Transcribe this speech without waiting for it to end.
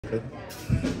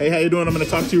Hey, how you doing? I'm going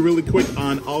to talk to you really quick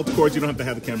on alt chords. You don't have to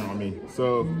have the camera on me.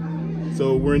 So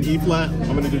we're in E flat.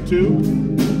 I'm going to do 2,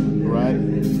 right?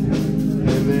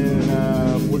 And then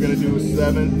we're going to do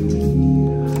 7,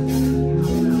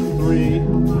 3,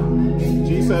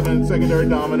 G7, secondary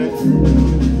dominant,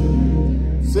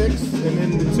 6, and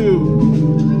then the 2,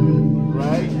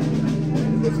 right?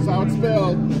 This is how it's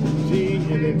spelled, G,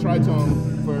 and then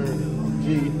tritone for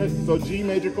G. So G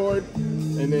major chord,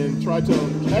 and then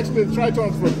tritone. Actually, the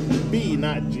tritone's for B,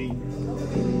 not G.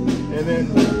 And then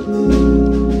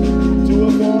 2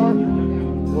 and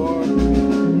 4,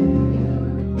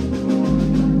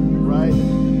 right?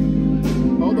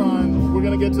 Hold on, we're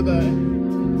gonna get to the,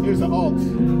 here's the alt.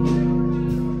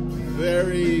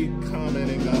 Very common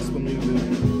in gospel music.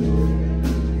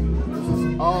 This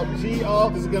is alt, G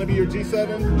alt, this is gonna be your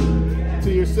G7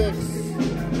 to your 6,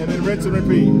 and then rinse and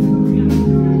repeat.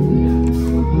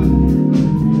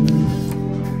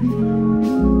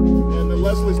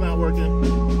 Leslie's not working.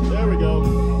 There we go.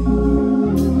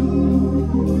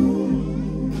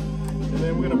 And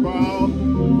then we're gonna bow.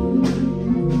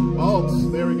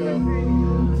 Alts. There we go.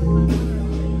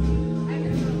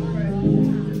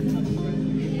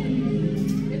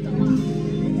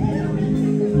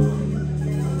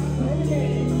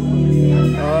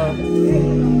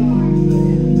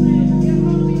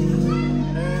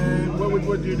 And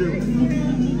what do you do?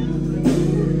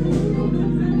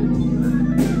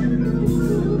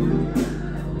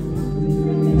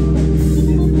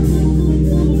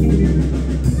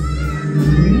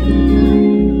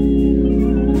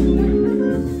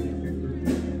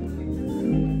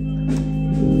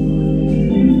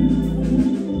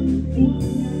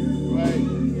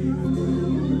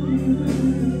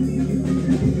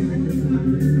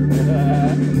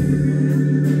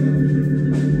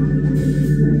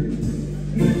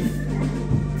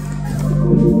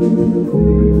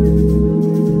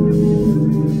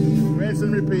 Rinse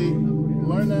and repeat.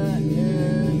 Learn that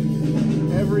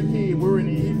in every key. We're in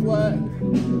E flat,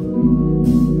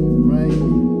 right?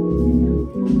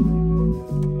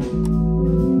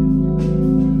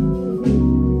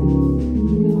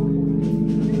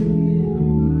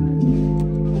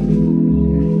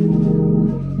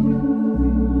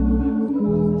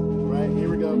 Right, here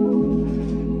we go.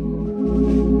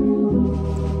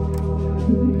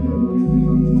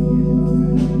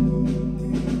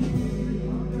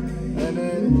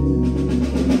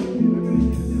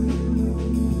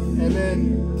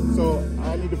 So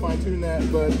I need to fine tune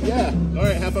that, but yeah. All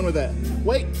right, have fun with that.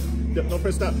 Wait, don't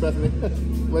press stop, Bethany.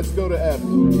 Let's go to F.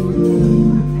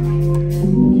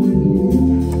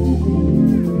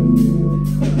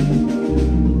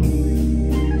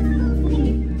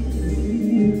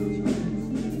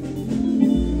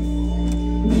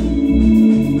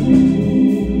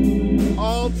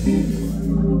 Alt.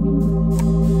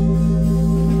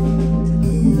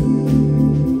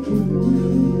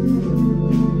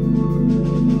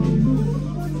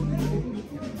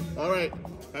 All right,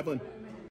 have fun.